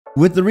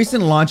With the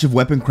recent launch of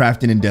weapon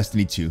crafting in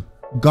Destiny 2,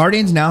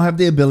 Guardians now have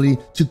the ability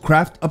to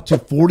craft up to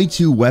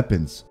 42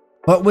 weapons.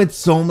 But with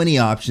so many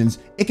options,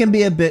 it can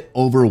be a bit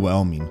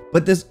overwhelming.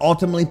 But this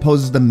ultimately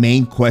poses the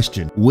main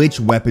question: which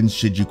weapons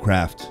should you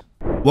craft?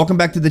 Welcome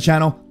back to the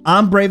channel.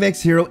 I'm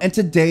BRAVExHERO, and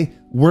today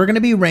we're going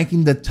to be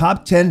ranking the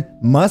top 10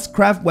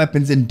 must-craft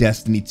weapons in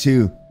Destiny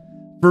 2.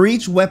 For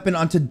each weapon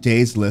on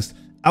today's list,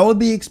 I will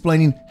be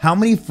explaining how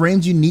many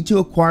frames you need to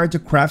acquire to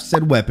craft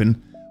said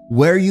weapon,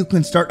 where you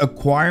can start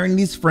acquiring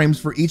these frames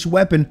for each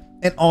weapon,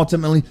 and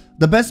ultimately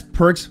the best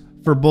perks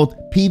for both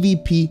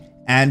PvP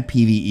and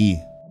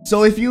PvE.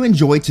 So if you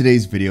enjoyed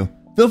today's video,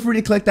 feel free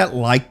to click that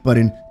like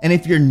button, and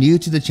if you're new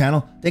to the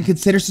channel, then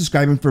consider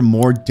subscribing for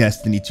more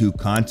Destiny 2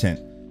 content.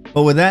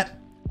 But with that,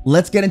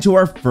 let's get into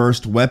our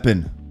first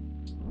weapon.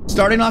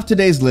 Starting off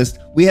today's list,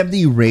 we have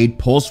the Raid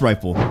Pulse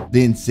Rifle,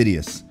 the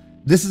Insidious.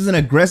 This is an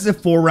aggressive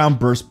 4-round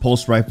burst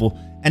pulse rifle,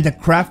 and to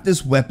craft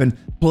this weapon,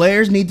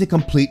 players need to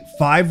complete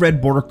 5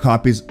 red border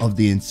copies of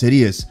the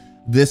Insidious.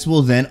 This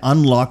will then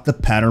unlock the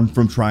pattern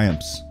from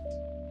Triumphs.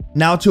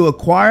 Now, to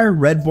acquire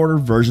red border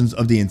versions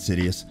of the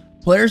Insidious,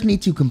 players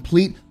need to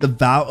complete the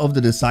Vow of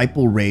the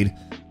Disciple raid.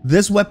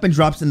 This weapon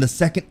drops in the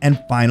second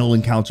and final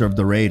encounter of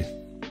the raid.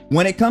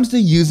 When it comes to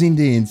using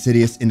the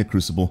Insidious in the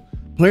Crucible,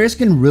 players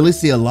can really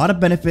see a lot of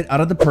benefit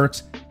out of the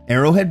perks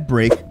Arrowhead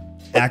Break,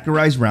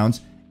 Accurized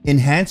Rounds,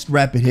 Enhanced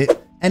Rapid Hit,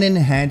 and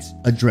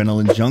Enhanced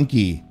Adrenaline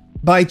Junkie.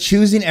 By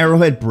choosing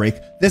Arrowhead Break,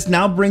 this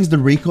now brings the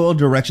recoil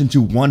direction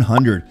to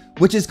 100,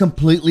 which is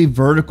completely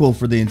vertical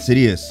for the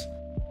Insidious.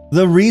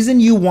 The reason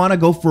you want to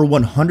go for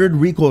 100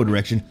 recoil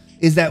direction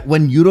is that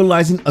when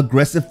utilizing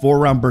aggressive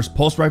 4-round burst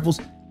pulse rifles,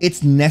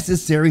 it's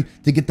necessary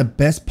to get the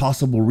best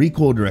possible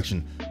recoil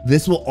direction.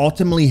 This will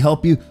ultimately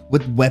help you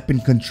with weapon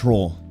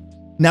control.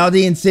 Now,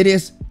 the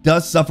Insidious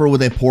does suffer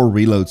with a poor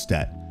reload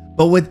stat,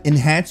 but with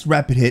Enhanced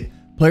Rapid Hit,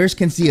 players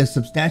can see a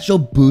substantial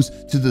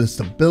boost to the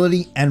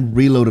stability and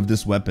reload of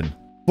this weapon.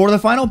 For the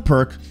final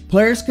perk,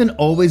 players can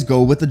always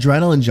go with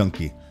Adrenaline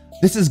Junkie.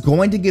 This is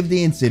going to give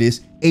the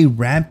Insidious a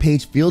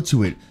rampage feel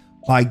to it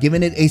by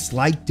giving it a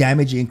slight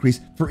damage increase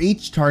for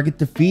each target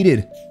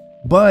defeated.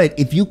 But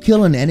if you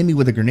kill an enemy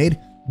with a grenade,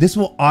 this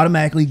will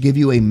automatically give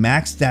you a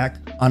max stack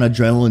on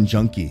Adrenaline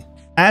Junkie.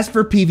 As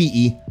for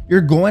PvE, you're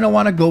going to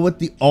want to go with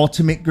the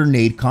ultimate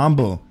grenade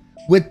combo.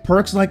 With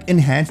perks like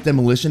Enhanced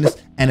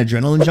Demolitionist and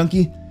Adrenaline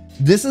Junkie,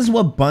 this is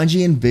what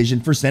Bungie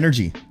envisioned for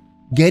Synergy.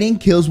 Getting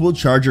kills will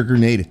charge your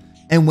grenade,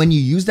 and when you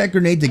use that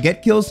grenade to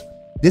get kills,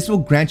 this will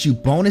grant you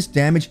bonus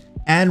damage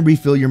and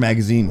refill your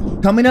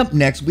magazine. Coming up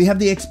next, we have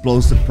the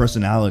Explosive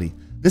Personality.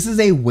 This is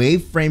a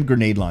wave frame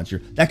grenade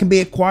launcher that can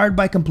be acquired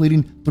by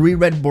completing 3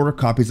 red border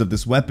copies of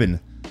this weapon.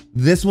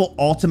 This will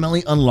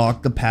ultimately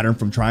unlock the pattern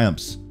from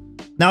Triumphs.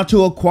 Now,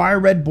 to acquire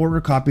red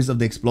border copies of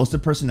the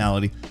Explosive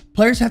Personality,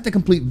 players have to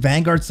complete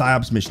Vanguard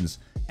PsyOps missions,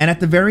 and at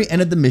the very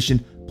end of the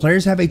mission,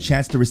 players have a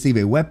chance to receive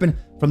a weapon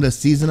from the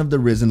Season of the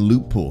Risen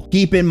loot pool.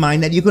 Keep in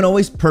mind that you can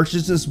always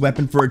purchase this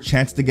weapon for a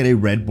chance to get a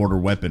red border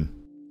weapon.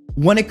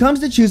 When it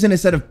comes to choosing a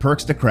set of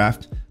perks to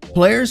craft,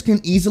 players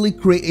can easily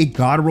create a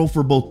god roll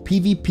for both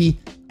PvP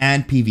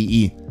and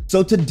PvE.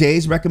 So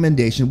today's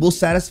recommendation will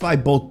satisfy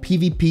both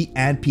PvP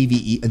and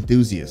PvE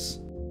enthusiasts.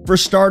 For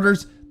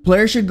starters,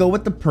 players should go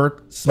with the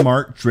perk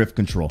Smart Drift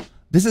Control.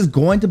 This is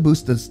going to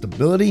boost the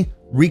stability,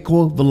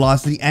 recoil,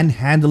 velocity, and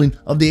handling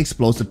of the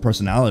Explosive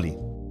Personality.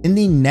 In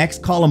the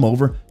next column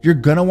over, you're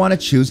gonna want to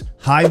choose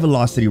High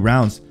Velocity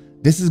Rounds.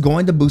 This is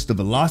going to boost the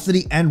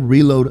velocity and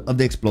reload of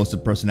the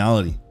Explosive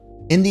Personality.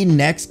 In the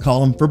next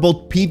column, for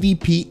both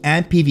PvP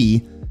and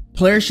PvE,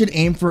 players should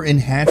aim for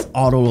Enhanced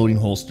Auto-Loading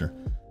Holster.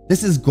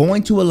 This is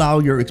going to allow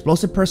your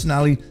Explosive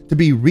Personality to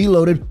be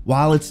reloaded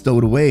while it's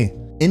stowed away.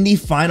 In the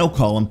final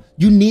column,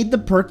 you need the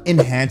perk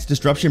Enhanced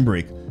Disruption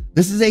Break.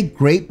 This is a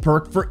great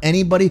perk for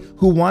anybody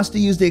who wants to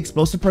use the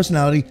Explosive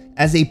Personality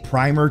as a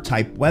primer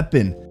type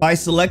weapon. By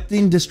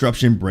selecting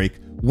Disruption Break,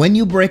 when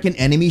you break an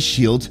enemy's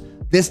shield,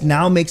 this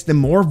now makes them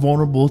more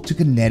vulnerable to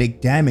kinetic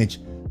damage,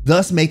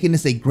 thus making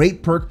this a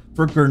great perk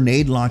for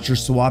grenade launcher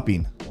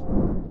swapping.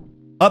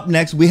 Up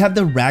next, we have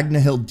the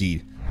Ragnahil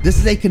Deed. This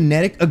is a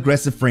kinetic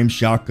aggressive frame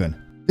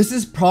shotgun. This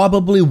is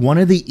probably one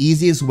of the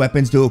easiest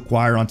weapons to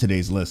acquire on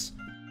today's list.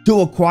 To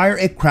acquire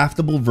a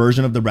craftable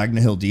version of the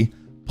Ragnahil Deed,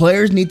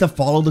 players need to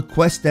follow the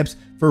quest steps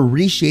for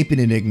reshaping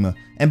Enigma,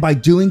 and by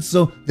doing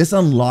so, this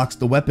unlocks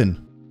the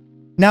weapon.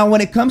 Now,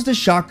 when it comes to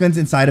shotguns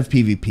inside of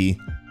PvP,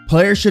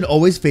 players should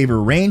always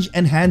favor range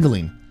and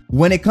handling.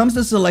 When it comes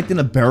to selecting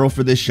a barrel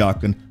for this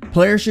shotgun,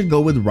 players should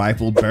go with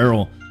Rifled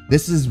Barrel.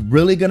 This is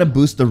really going to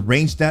boost the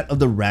range stat of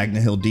the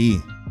Ragnahil D.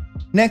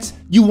 Next,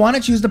 you want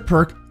to choose the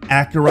perk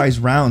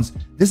Accurized Rounds.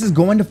 This is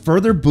going to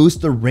further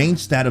boost the range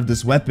stat of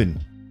this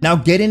weapon. Now,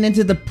 getting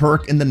into the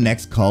perk in the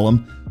next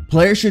column,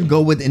 players should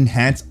go with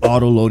Enhanced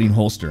Auto-Loading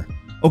Holster.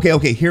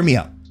 Okay, hear me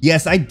out.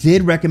 Yes, I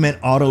did recommend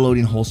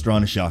auto-loading holster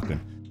on a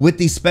shotgun. With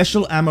the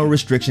special ammo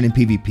restriction in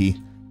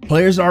PvP,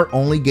 players are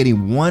only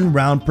getting 1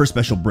 round per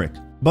special brick.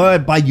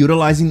 But by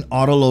utilizing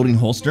auto-loading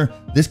holster,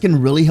 this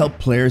can really help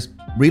players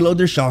reload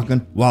their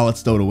shotgun while it's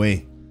stowed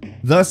away.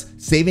 thus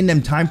saving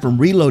them time from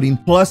reloading,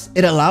 plus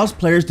it allows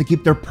players to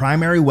keep their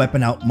primary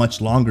weapon out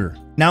much longer.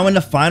 Now in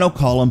the final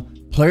column,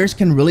 players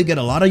can really get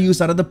a lot of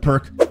use out of the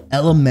perk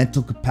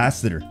Elemental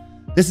Capacitor.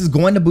 This is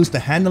going to boost the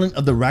handling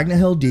of the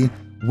Ragnhild D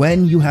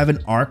when you have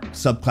an Arc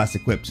subclass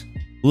equipped.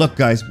 Look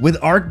guys, with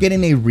Arc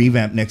getting a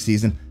revamp next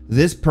season,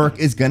 this perk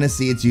is gonna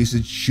see its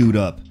usage shoot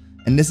up.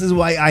 And this is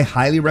why I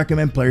highly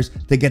recommend players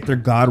to get their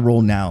God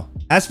roll now.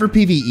 As for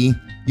PvE,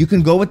 you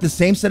can go with the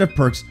same set of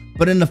perks,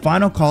 but in the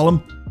final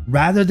column,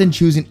 rather than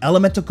choosing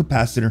Elemental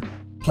Capacitor,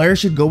 players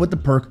should go with the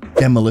perk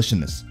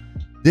Demolitionist.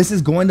 This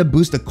is going to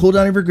boost the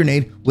cooldown of your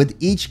grenade with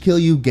each kill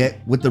you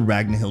get with the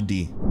Ragnhild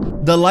D.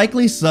 The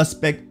Likely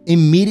Suspect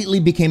immediately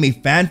became a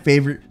fan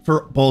favorite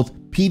for both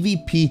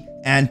PvP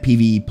and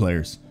PvE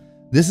players.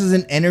 This is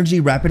an energy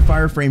rapid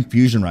fire frame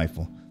fusion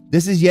rifle.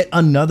 This is yet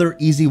another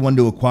easy one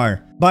to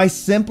acquire. By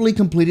simply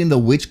completing the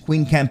Witch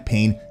Queen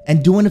campaign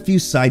and doing a few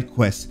side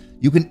quests,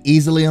 you can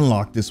easily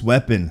unlock this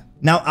weapon.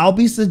 Now I'll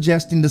be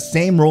suggesting the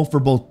same role for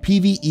both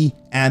PvE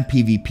and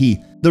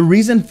PvP. The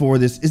reason for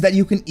this is that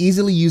you can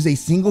easily use a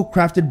single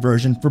crafted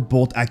version for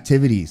both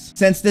activities.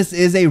 Since this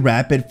is a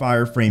rapid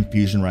fire frame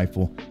fusion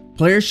rifle,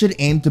 players should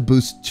aim to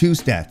boost two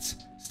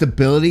stats,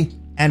 stability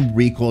and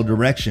recoil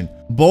direction,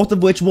 both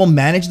of which will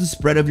manage the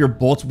spread of your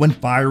bolts when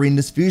firing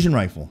this fusion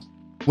rifle.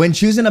 When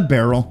choosing a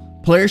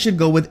barrel, players should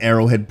go with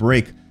Arrowhead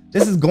Break.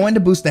 This is going to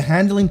boost the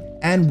handling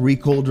and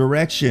recoil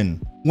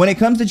direction. When it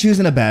comes to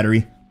choosing a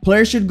battery,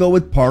 players should go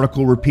with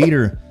Particle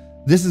Repeater.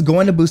 This is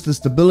going to boost the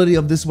stability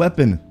of this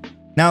weapon.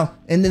 Now,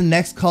 in the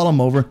next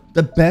column over,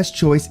 the best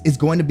choice is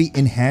going to be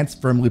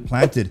Enhanced Firmly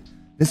Planted.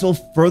 This will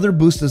further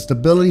boost the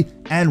stability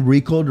and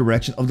recoil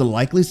direction of the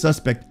Likely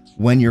Suspect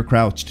when you're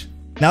crouched.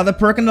 Now the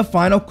perk in the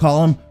final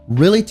column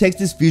really takes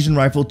this fusion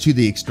rifle to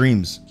the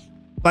extremes.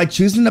 By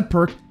choosing the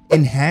perk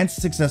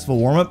Enhanced Successful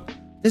Warm-Up,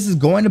 this is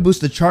going to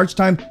boost the charge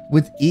time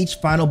with each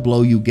final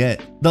blow you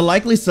get. The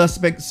Likely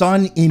Suspect saw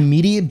an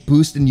immediate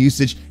boost in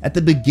usage at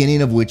the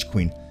beginning of Witch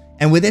Queen,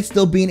 and with it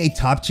still being a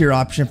top tier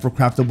option for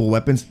craftable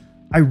weapons,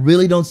 I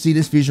really don't see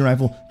this fusion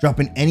rifle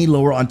dropping any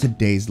lower on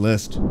today's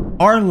list.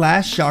 Our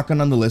last shotgun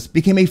on the list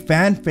became a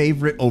fan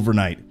favorite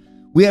overnight.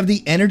 We have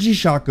the Energy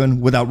Shotgun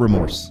Without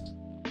Remorse.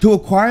 To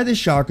acquire this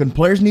shotgun,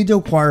 players need to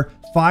acquire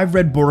 5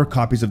 red border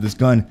copies of this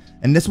gun,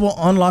 and this will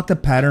unlock the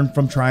pattern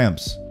from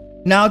Triumphs.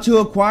 Now to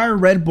acquire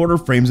red border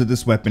frames of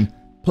this weapon,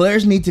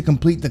 players need to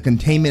complete the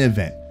containment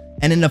event,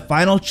 and in the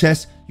final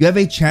chest, you have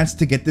a chance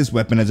to get this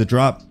weapon as a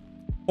drop.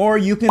 Or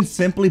you can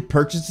simply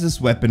purchase this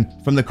weapon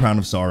from the Crown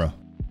of Sorrow.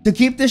 To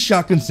keep this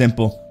shotgun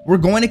simple, we're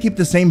going to keep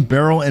the same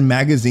barrel and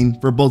magazine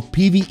for both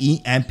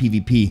PvE and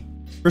PvP.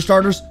 For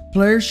starters,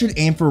 players should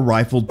aim for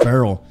Rifled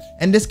Barrel,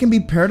 and this can be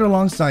paired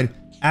alongside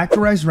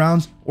Accurized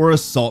Rounds or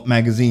Assault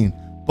Magazine,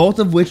 both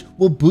of which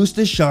will boost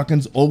this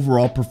shotgun's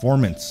overall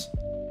performance.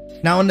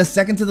 Now in the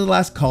second to the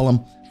last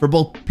column, for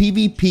both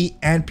PvP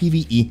and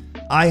PvE,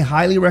 I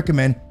highly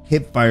recommend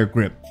Hipfire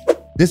Grip.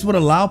 This would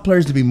allow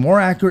players to be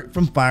more accurate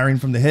from firing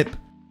from the hip.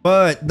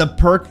 But the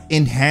perk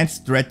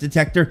Enhanced Threat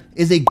Detector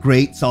is a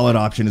great solid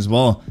option as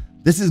well.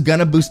 This is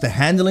gonna boost the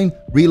handling,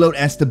 reload,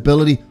 and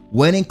stability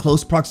when in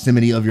close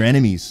proximity of your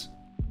enemies.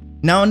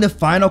 Now in the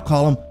final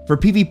column, for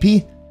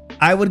PvP,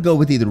 I would go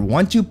with either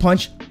 1-2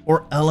 Punch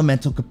or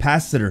Elemental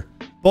Capacitor,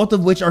 both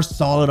of which are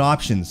solid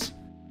options.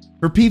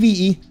 For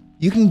PvE,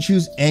 you can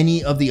choose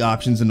any of the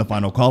options in the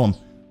final column,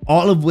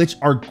 all of which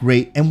are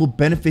great and will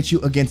benefit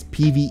you against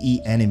PvE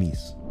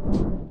enemies.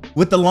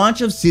 With the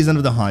launch of Season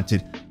of the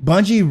Haunted,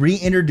 Bungie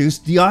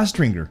reintroduced the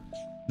Austringer.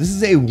 This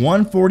is a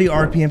 140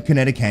 RPM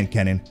kinetic hand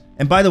cannon,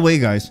 and by the way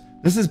guys,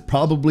 this is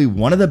probably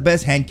one of the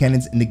best hand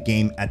cannons in the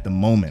game at the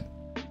moment.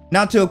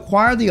 Now to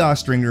acquire the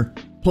Austringer,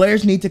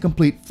 players need to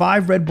complete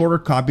 5 red border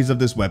copies of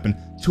this weapon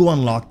to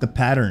unlock the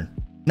pattern.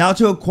 Now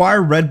to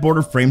acquire red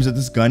border frames of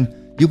this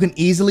gun, you can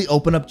easily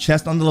open up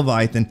chests on the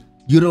Leviathan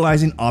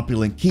utilizing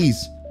opulent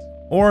keys,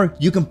 or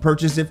you can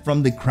purchase it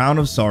from the Crown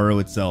of Sorrow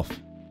itself.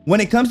 When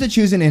it comes to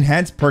choosing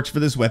enhanced perks for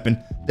this weapon,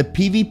 the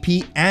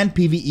PvP and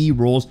PvE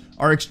roles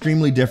are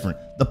extremely different,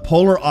 the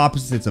polar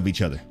opposites of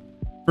each other.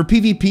 For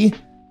PvP,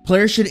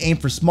 players should aim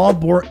for small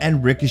bore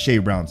and ricochet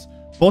rounds,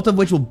 both of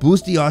which will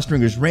boost the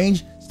Austringer's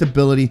range,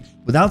 stability,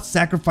 without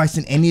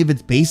sacrificing any of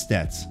its base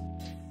stats.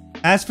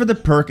 As for the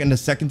perk in the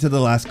second to the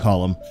last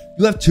column,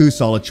 you have 2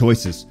 solid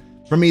choices,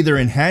 from either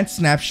Enhanced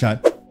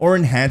Snapshot or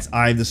Enhanced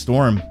Eye of the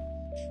Storm.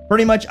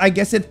 Pretty much, I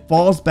guess it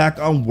falls back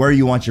on where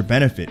you want your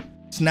benefit.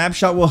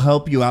 Snapshot will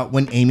help you out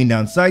when aiming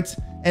down sights,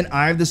 and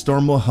Eye of the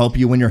Storm will help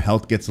you when your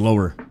health gets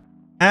lower.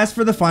 As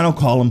for the final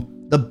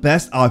column, the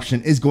best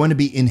option is going to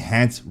be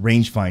Enhanced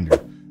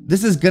Rangefinder.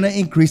 This is going to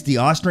increase the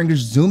Austringer's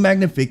zoom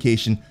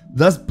magnification,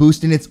 thus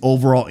boosting its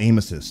overall aim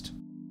assist.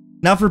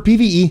 Now for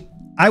PvE,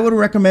 I would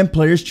recommend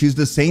players choose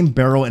the same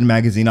barrel and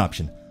magazine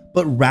option,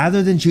 but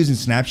rather than choosing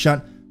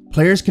Snapshot,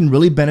 players can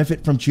really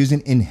benefit from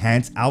choosing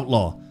Enhanced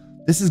Outlaw.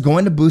 This is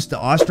going to boost the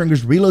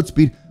Austringer's reload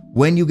speed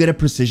when you get a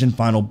precision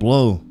final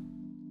blow.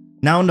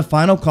 Now in the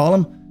final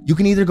column, you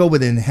can either go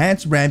with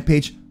Enhanced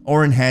Rampage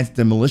or Enhanced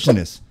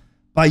Demolitionist.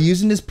 By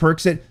using this perk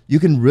set, you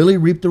can really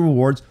reap the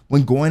rewards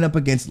when going up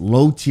against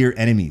low tier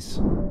enemies.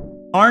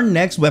 Our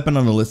next weapon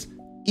on the list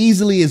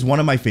easily is one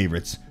of my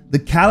favorites. The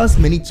Callus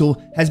mini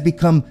tool has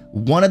become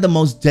one of the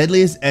most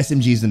deadliest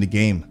SMGs in the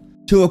game.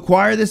 To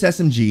acquire this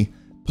SMG,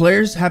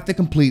 players have to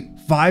complete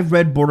 5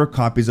 red border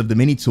copies of the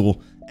mini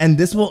tool, and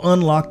this will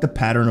unlock the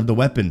pattern of the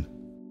weapon.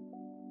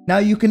 Now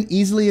you can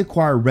easily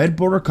acquire red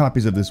border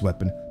copies of this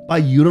weapon by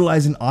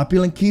utilizing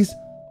opulent keys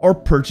or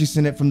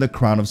purchasing it from the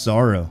Crown of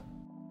Sorrow.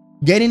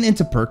 Getting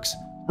into perks,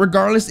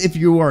 regardless if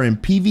you are in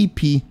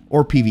PvP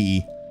or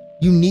PvE,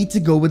 you need to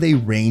go with a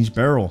ranged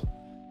barrel.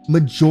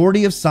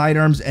 Majority of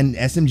sidearms and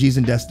SMGs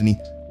in Destiny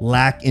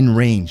lack in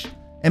range,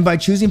 and by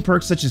choosing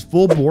perks such as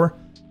full bore,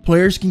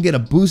 players can get a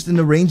boost in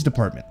the range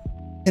department.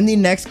 In the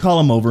next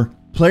column over,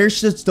 players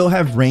should still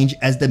have range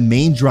as the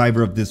main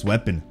driver of this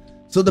weapon,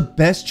 so the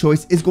best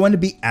choice is going to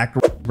be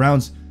accurate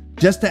rounds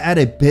just to add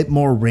a bit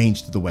more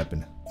range to the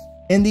weapon.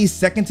 In the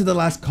second to the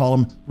last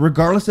column,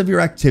 regardless of your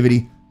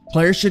activity,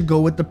 players should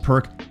go with the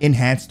perk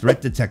Enhanced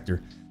Threat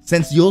Detector,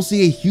 since you'll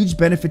see a huge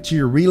benefit to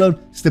your reload,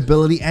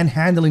 stability, and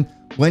handling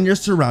when you're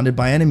surrounded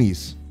by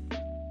enemies.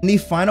 In the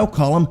final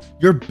column,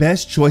 your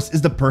best choice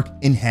is the perk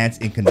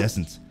Enhanced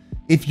Incandescence.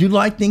 If you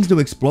like things to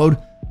explode,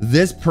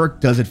 this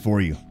perk does it for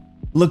you.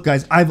 Look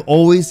guys, I've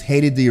always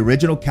hated the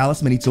original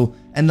Callus mini tool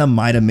and the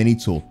Mida mini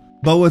tool,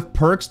 but with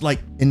perks like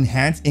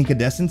Enhanced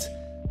Incandescence,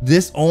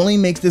 this only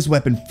makes this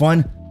weapon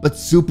fun but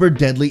super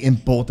deadly in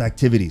both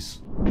activities.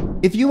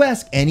 If you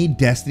ask any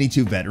Destiny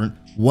 2 veteran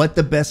what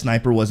the best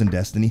sniper was in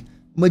Destiny,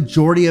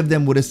 majority of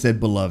them would have said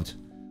Beloved.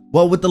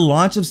 Well, with the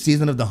launch of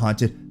Season of the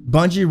Haunted,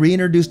 Bungie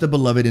reintroduced the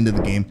Beloved into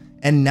the game,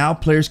 and now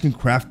players can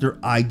craft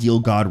their ideal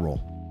god roll.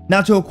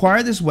 Now to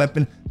acquire this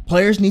weapon,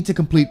 players need to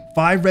complete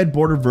 5 red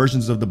border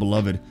versions of the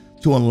Beloved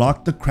to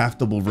unlock the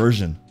craftable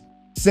version.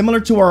 Similar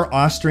to our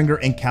Ostringer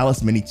and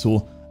Callus mini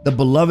tool, the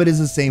Beloved is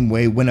the same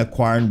way when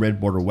acquiring red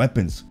border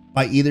weapons,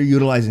 by either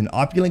utilizing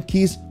opulent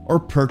keys or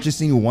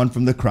purchasing one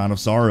from the Crown of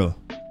Sorrow.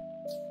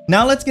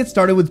 Now let's get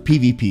started with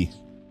PvP.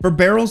 For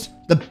barrels,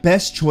 the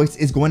best choice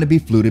is going to be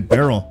Fluted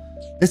Barrel.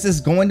 This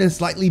is going to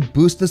slightly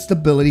boost the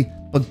stability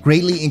but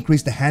greatly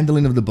increase the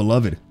handling of the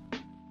Beloved.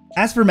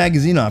 As for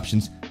magazine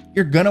options,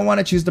 you're going to want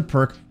to choose the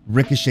perk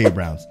Ricochet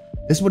Rounds.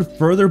 This would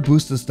further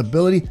boost the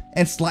stability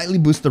and slightly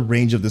boost the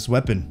range of this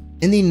weapon.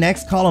 In the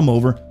next column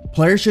over,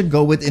 players should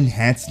go with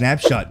Enhanced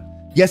Snapshot.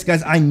 Yes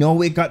guys, I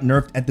know it got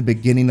nerfed at the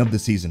beginning of the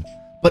season,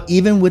 but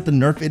even with the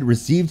nerf it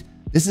received,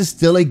 this is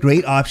still a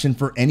great option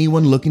for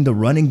anyone looking to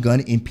run and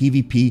gun in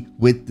PvP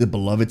with the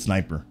Beloved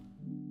Sniper.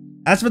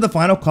 As for the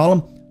final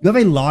column, you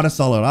have a lot of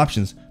solid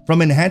options,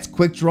 from Enhanced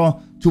Quick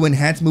Draw to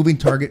Enhanced Moving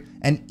Target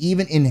and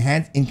even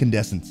Enhanced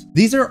Incandescence.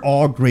 These are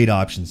all great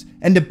options,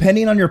 and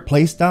depending on your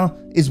playstyle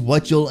is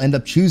what you'll end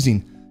up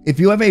choosing. If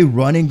you have a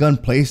run and gun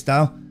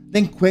playstyle,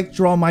 then Quick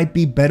Draw might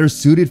be better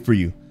suited for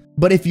you.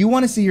 But if you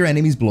want to see your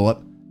enemies blow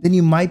up, then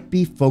you might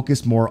be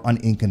focused more on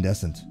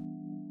Incandescent.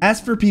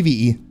 As for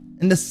PvE,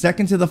 in the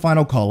second to the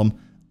final column,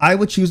 I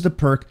would choose the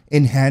perk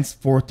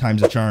Enhanced 4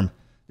 times a Charm.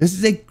 This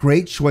is a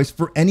great choice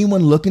for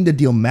anyone looking to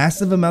deal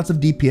massive amounts of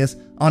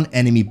DPS on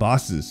enemy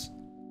bosses.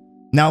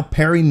 Now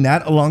pairing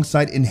that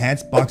alongside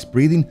Enhanced Box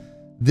Breathing,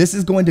 this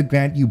is going to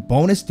grant you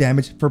bonus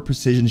damage for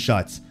precision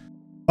shots.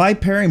 By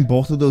pairing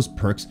both of those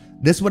perks,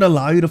 this would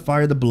allow you to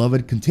fire the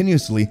Beloved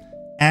continuously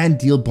and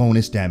deal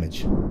bonus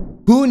damage.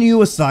 Who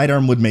knew a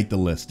sidearm would make the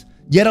list,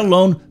 yet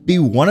alone be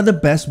one of the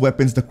best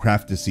weapons to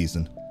craft this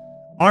season?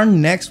 Our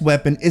next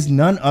weapon is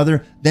none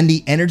other than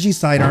the energy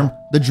sidearm,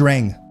 the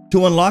Drang.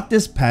 To unlock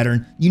this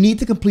pattern, you need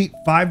to complete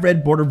 5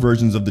 red border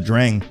versions of the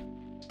Drang.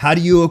 How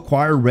do you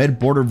acquire red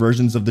border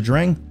versions of the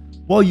Drang?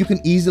 Well, you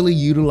can easily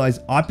utilize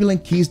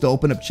opulent keys to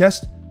open up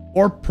chests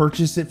or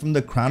purchase it from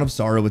the Crown of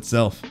Sorrow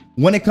itself.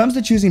 When it comes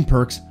to choosing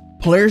perks,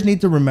 players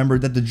need to remember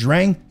that the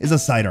Drang is a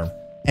sidearm,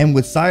 and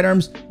with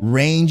sidearms,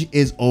 range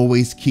is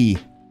always key.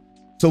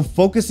 So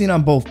focusing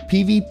on both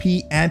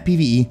PvP and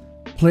PvE,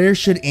 players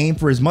should aim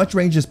for as much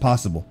range as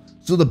possible,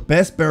 so the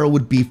best barrel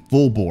would be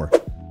full bore.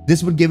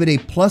 This would give it a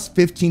plus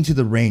 15 to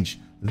the range.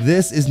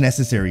 This is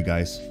necessary,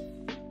 guys.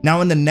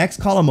 Now in the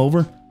next column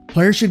over,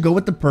 players should go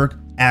with the perk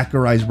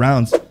Accurized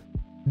Rounds.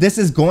 This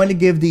is going to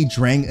give the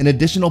Drang an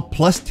additional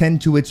plus 10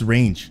 to its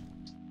range.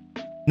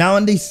 Now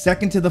in the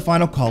second to the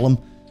final column,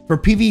 for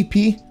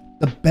PvP,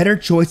 the better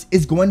choice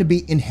is going to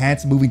be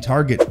Enhanced Moving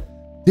Target.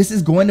 This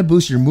is going to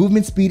boost your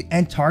movement speed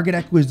and target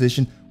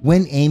acquisition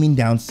when aiming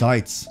down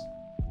sights.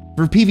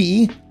 For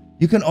PvE,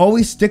 you can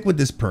always stick with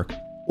this perk,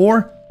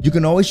 or you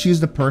can always choose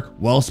the perk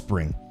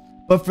Wellspring.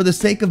 But for the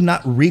sake of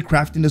not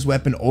recrafting this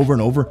weapon over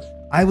and over,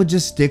 I would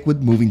just stick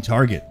with Moving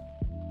Target.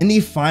 In the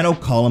final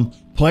column,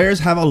 players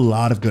have a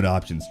lot of good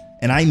options,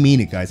 and I mean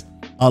it guys,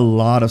 a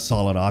lot of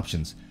solid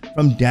options.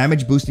 From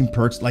damage boosting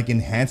perks like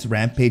Enhanced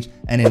Rampage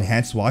and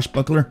Enhanced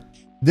Swashbuckler,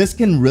 this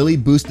can really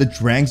boost the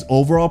Drang's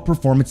overall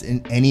performance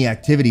in any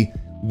activity.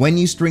 When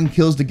you string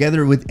kills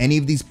together with any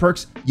of these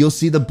perks, you'll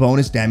see the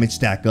bonus damage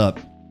stack up.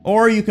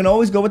 Or you can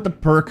always go with the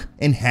perk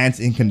Enhanced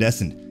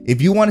Incandescent.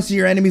 If you want to see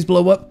your enemies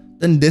blow up,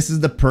 then this is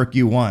the perk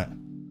you want.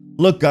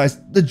 Look guys,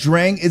 the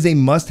Drang is a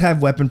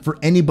must-have weapon for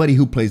anybody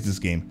who plays this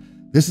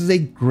game. This is a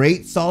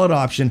great solid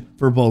option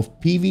for both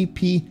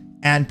PvP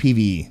and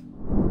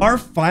PvE. Our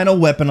final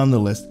weapon on the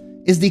list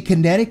is the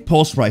Kinetic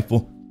Pulse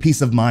Rifle,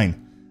 Peace of Mind.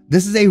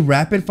 This is a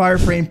rapid fire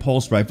frame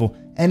pulse rifle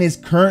and is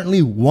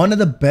currently one of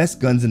the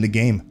best guns in the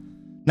game.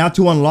 Now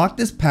to unlock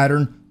this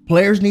pattern,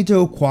 players need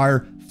to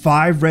acquire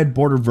 5 red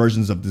border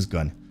versions of this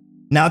gun.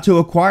 Now to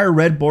acquire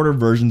red border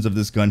versions of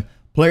this gun,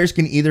 players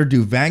can either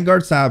do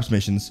Vanguard Psyops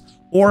missions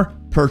or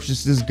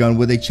purchase this gun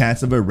with a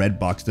chance of a red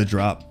box to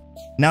drop.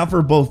 Now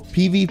for both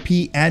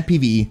PvP and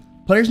PvE,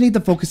 players need to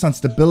focus on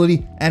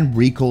stability and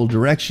recoil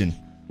direction.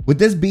 With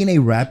this being a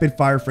rapid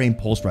fire frame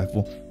pulse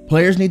rifle,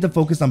 players need to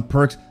focus on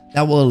perks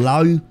that will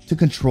allow you to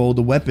control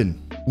the weapon.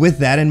 With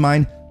that in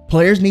mind,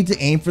 players need to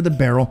aim for the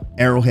barrel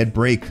arrowhead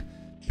break.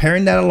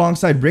 Pairing that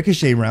alongside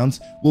ricochet rounds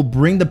will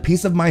bring the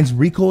Peace of Mind's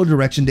recoil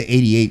direction to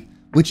 88,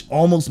 which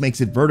almost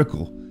makes it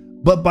vertical.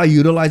 But by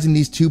utilizing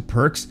these 2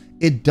 perks,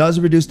 it does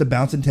reduce the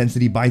bounce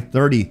intensity by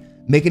 30,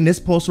 making this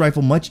pulse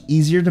rifle much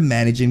easier to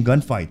manage in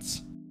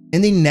gunfights.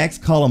 In the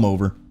next column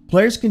over,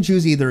 players can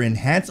choose either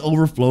Enhanced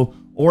Overflow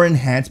or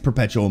Enhanced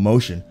Perpetual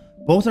Motion.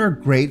 Both are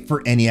great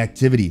for any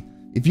activity.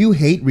 If you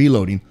hate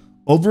reloading,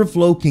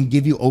 Overflow can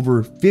give you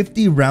over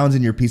 50 rounds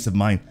in your Peace of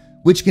Mind,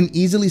 which can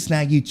easily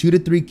snag you 2 to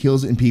 3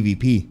 kills in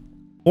PvP.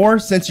 Or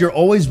since you're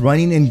always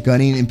running and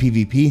gunning in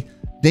PvP,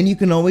 then you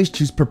can always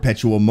choose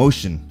Perpetual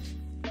Motion.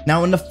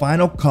 Now in the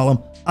final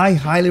column, I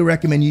highly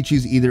recommend you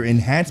choose either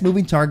Enhanced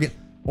Moving Target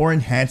or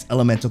Enhanced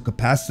Elemental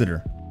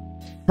Capacitor.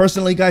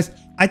 Personally guys,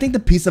 I think the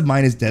Peace of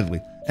Mind is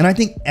deadly, and I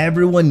think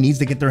everyone needs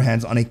to get their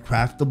hands on a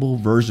craftable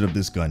version of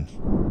this gun.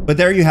 But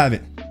there you have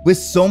it. With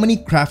so many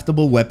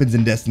craftable weapons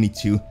in Destiny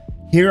 2,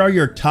 here are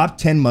your top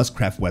 10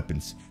 must-craft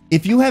weapons.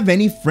 If you have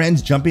any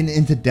friends jumping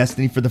into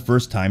Destiny for the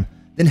first time,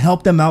 then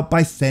help them out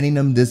by sending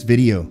them this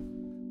video.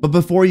 But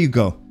before you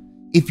go,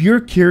 if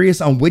you're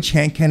curious on which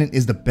hand cannon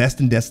is the best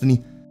in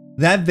Destiny,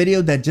 that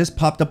video that just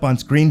popped up on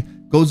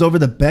screen goes over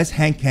the best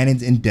hand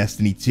cannons in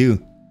Destiny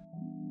 2.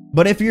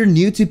 But if you're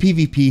new to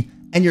PvP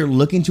and you're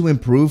looking to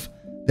improve,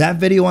 that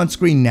video on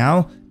screen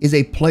now is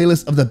a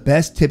playlist of the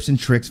best tips and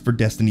tricks for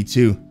Destiny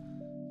 2.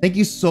 Thank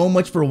you so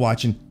much for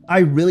watching. I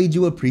really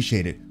do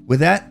appreciate it.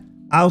 With that,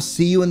 I'll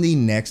see you in the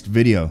next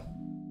video.